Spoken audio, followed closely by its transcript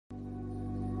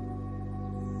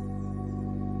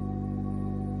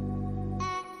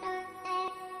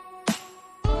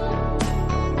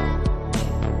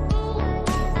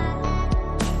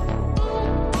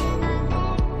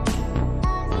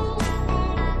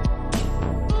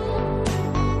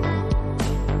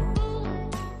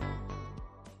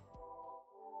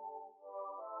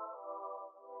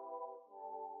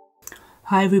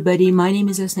Hi everybody, my name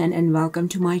is Hassan and welcome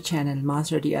to my channel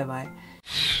Master DIY.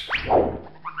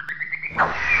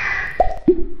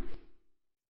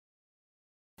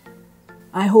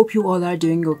 I hope you all are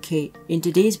doing okay. In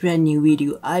today's brand new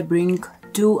video, I bring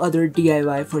two other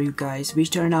DIY for you guys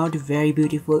which turn out very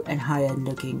beautiful and high-end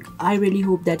looking. I really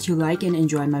hope that you like and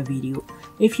enjoy my video.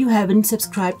 If you haven't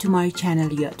subscribed to my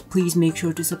channel yet, please make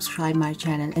sure to subscribe my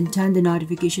channel and turn the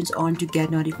notifications on to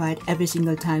get notified every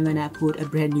single time when I upload a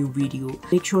brand new video.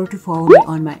 Make sure to follow me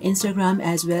on my Instagram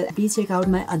as well. Please check out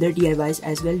my other DIYs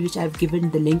as well, which I've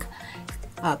given the link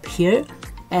up here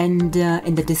and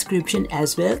in the description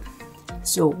as well.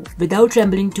 So without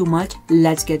rambling too much,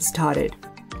 let's get started.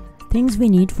 Things we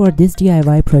need for this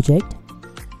DIY project.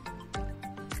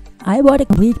 I bought a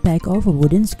complete pack of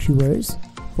wooden skewers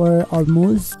for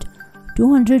almost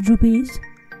 200 rupees.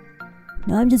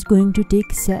 Now I'm just going to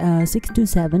take 6 to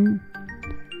 7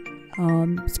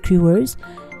 skewers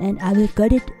and I will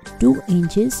cut it 2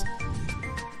 inches.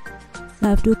 I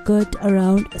have to cut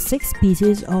around 6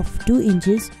 pieces of 2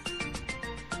 inches.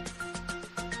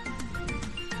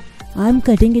 I'm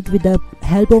cutting it with the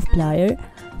help of plier.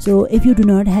 So if you do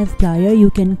not have plier, you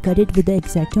can cut it with the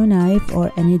X-Acto knife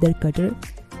or any other cutter.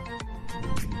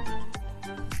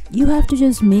 You have to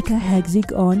just make a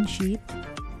hexagon shape.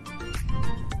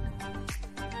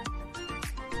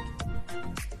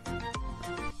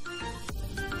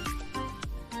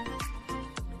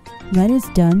 When it's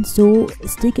done, so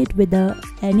stick it with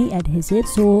any adhesive.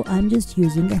 So I'm just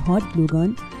using a hot glue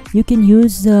gun. You can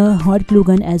use hot glue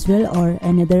gun as well, or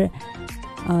another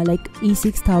like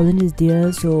E6000 is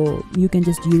there, so you can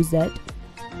just use that.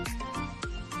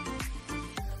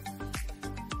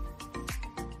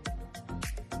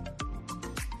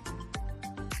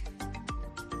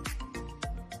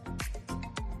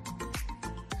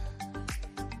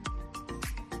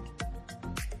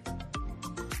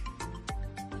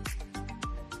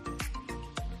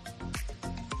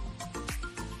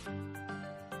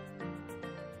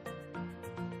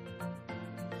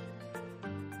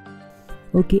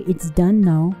 Okay, it's done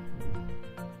now.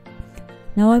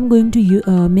 Now I'm going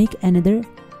to make another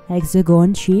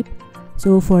hexagon shape.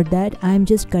 So for that I'm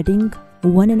just cutting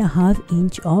 1.5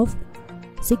 inch of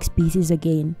 6 pieces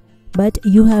again, but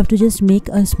you have to just make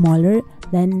a smaller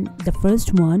than the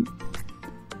first one.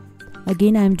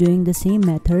 Again I'm doing the same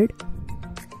method.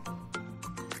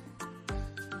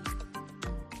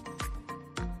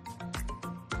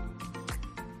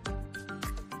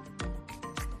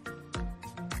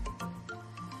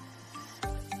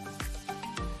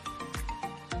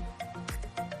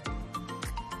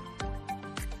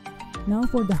 Now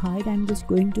for the height, I'm just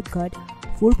going to cut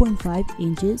 4.5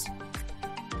 inches.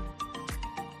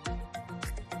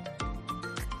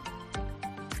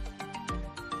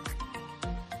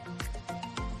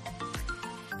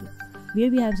 Where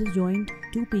we have just joined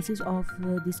 2 pieces of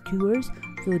the skewers,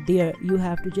 so there you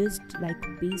have to just like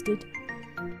paste it.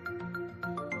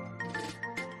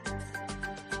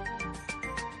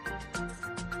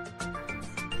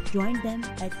 Join them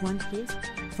at one place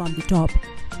from the top.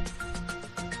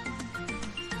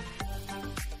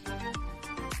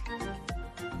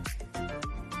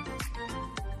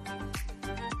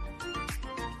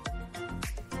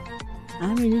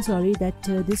 I'm really sorry that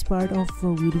this part of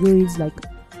video is like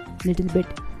little bit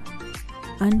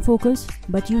unfocused,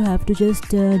 but you have to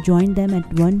just join them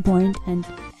at one point and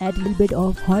add a little bit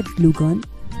of hot glue gun.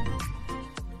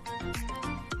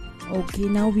 Okay,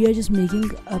 now we are just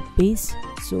making a base,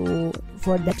 so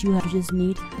for that you have to just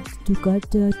need to cut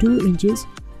 2 inches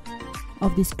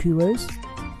of the skewers.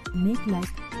 Make like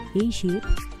A shape.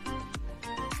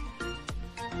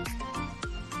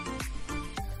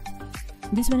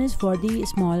 This one is for the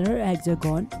smaller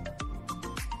hexagon.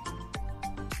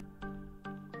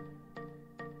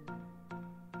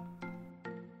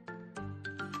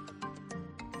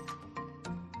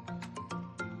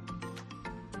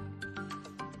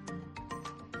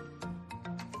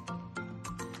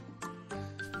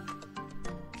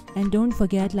 And don't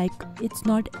forget, like, it's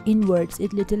not inwards,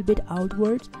 it's little bit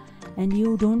outwards, and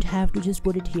you don't have to just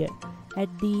put it here at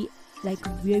the like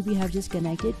where we have just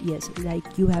connected. Yes,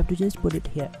 like you have to just put it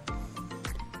here.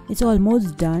 It's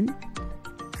almost done.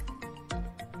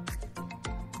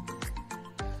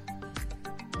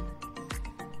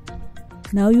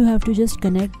 Now you have to just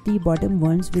connect the bottom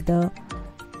ones with the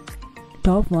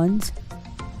top ones.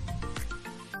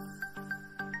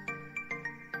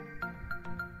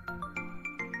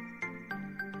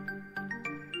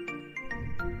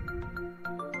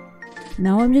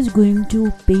 Now I'm just going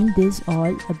to paint this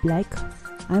all black.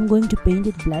 I'm going to paint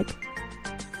it black.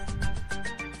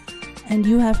 and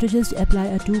you have to just apply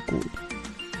a 2 coat.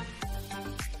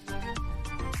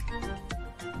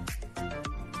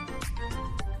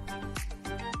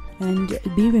 And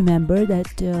remember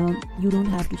that you don't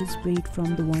have to just spray it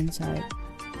from the one side.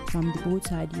 From the both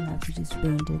side you have to just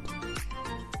paint it.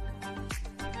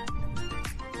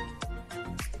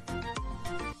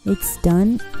 It's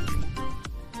done.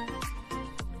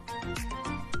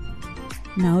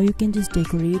 Now you can just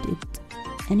decorate it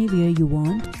anywhere you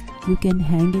want. You can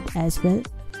hang it as well.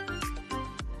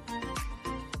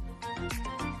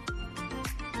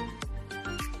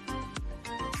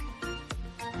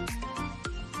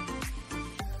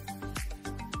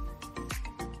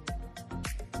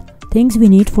 Things we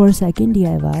need for second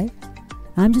DIY.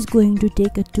 I'm just going to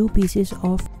take two pieces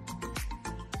of.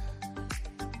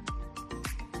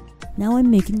 Now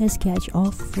I'm making a sketch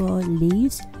of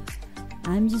leaves.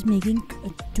 I'm just making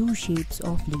two shapes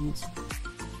of leaves.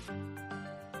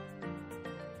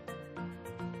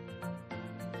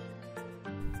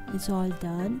 It's all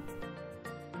done.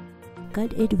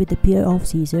 Cut it with a pair of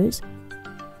scissors.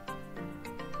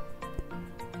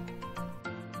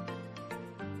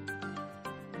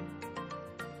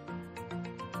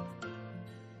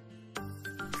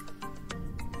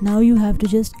 Now you have to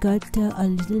just cut a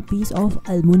little piece of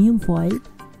aluminum foil.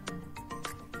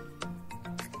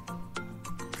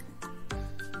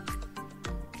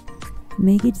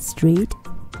 Make it straight.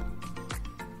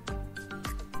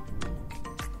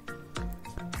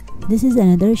 This is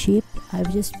another shape.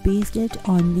 I've just pasted it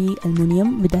on the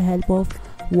aluminum with the help of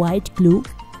white glue.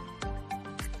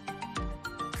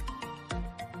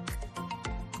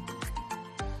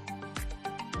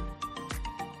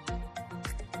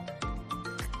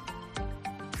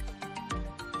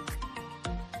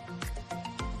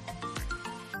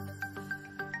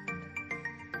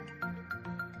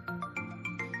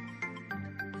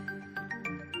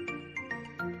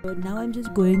 So now I'm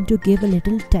just going to give a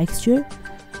little texture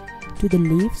to the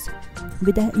leaves.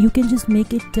 You can just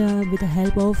make it with the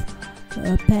help of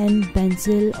a pen,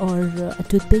 pencil, or a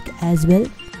toothpick as well.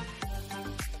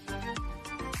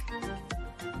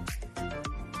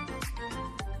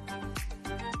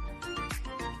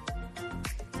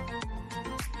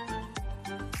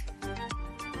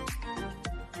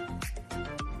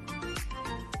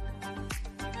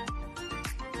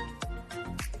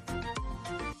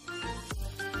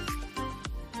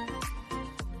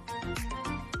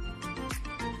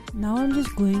 Now I'm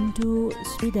just going to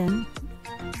spray them.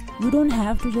 You don't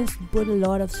have to just put a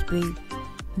lot of spray,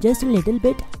 just a little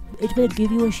bit. It will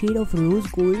give you a shade of rose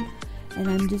gold, and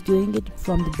I'm just doing it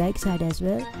from the back side as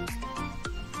well.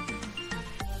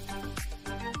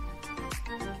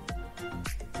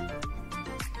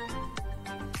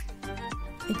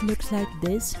 It looks like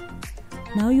this.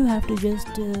 Now you have to just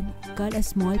cut a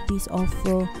small piece of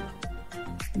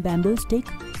bamboo stick.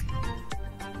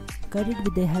 Cut it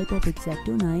with the help of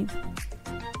X-Acto knife.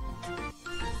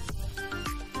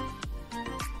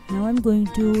 Now I'm going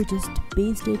to just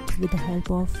paste it with the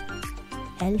help of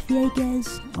Elfie, I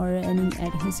guess, or any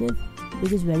adhesive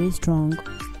which is very strong.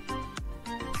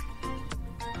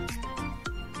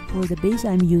 For the base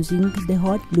I'm using the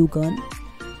hot glue gun.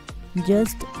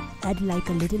 Just add like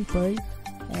a little pearl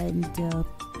and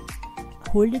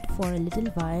hold it for a little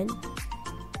while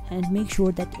and make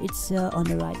sure that it's on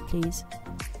the right place.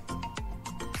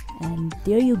 And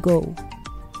there you go.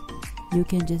 You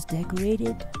can just decorate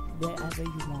it wherever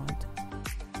you want.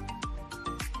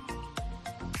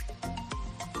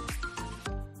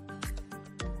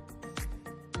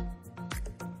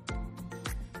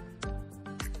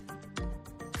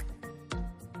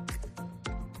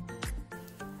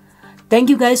 Thank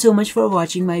you guys so much for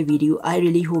watching my video. I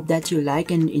really hope that you like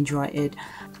and enjoy it.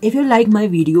 If you like my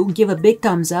video, give a big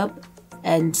thumbs up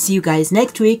and see you guys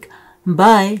next week.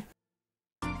 Bye.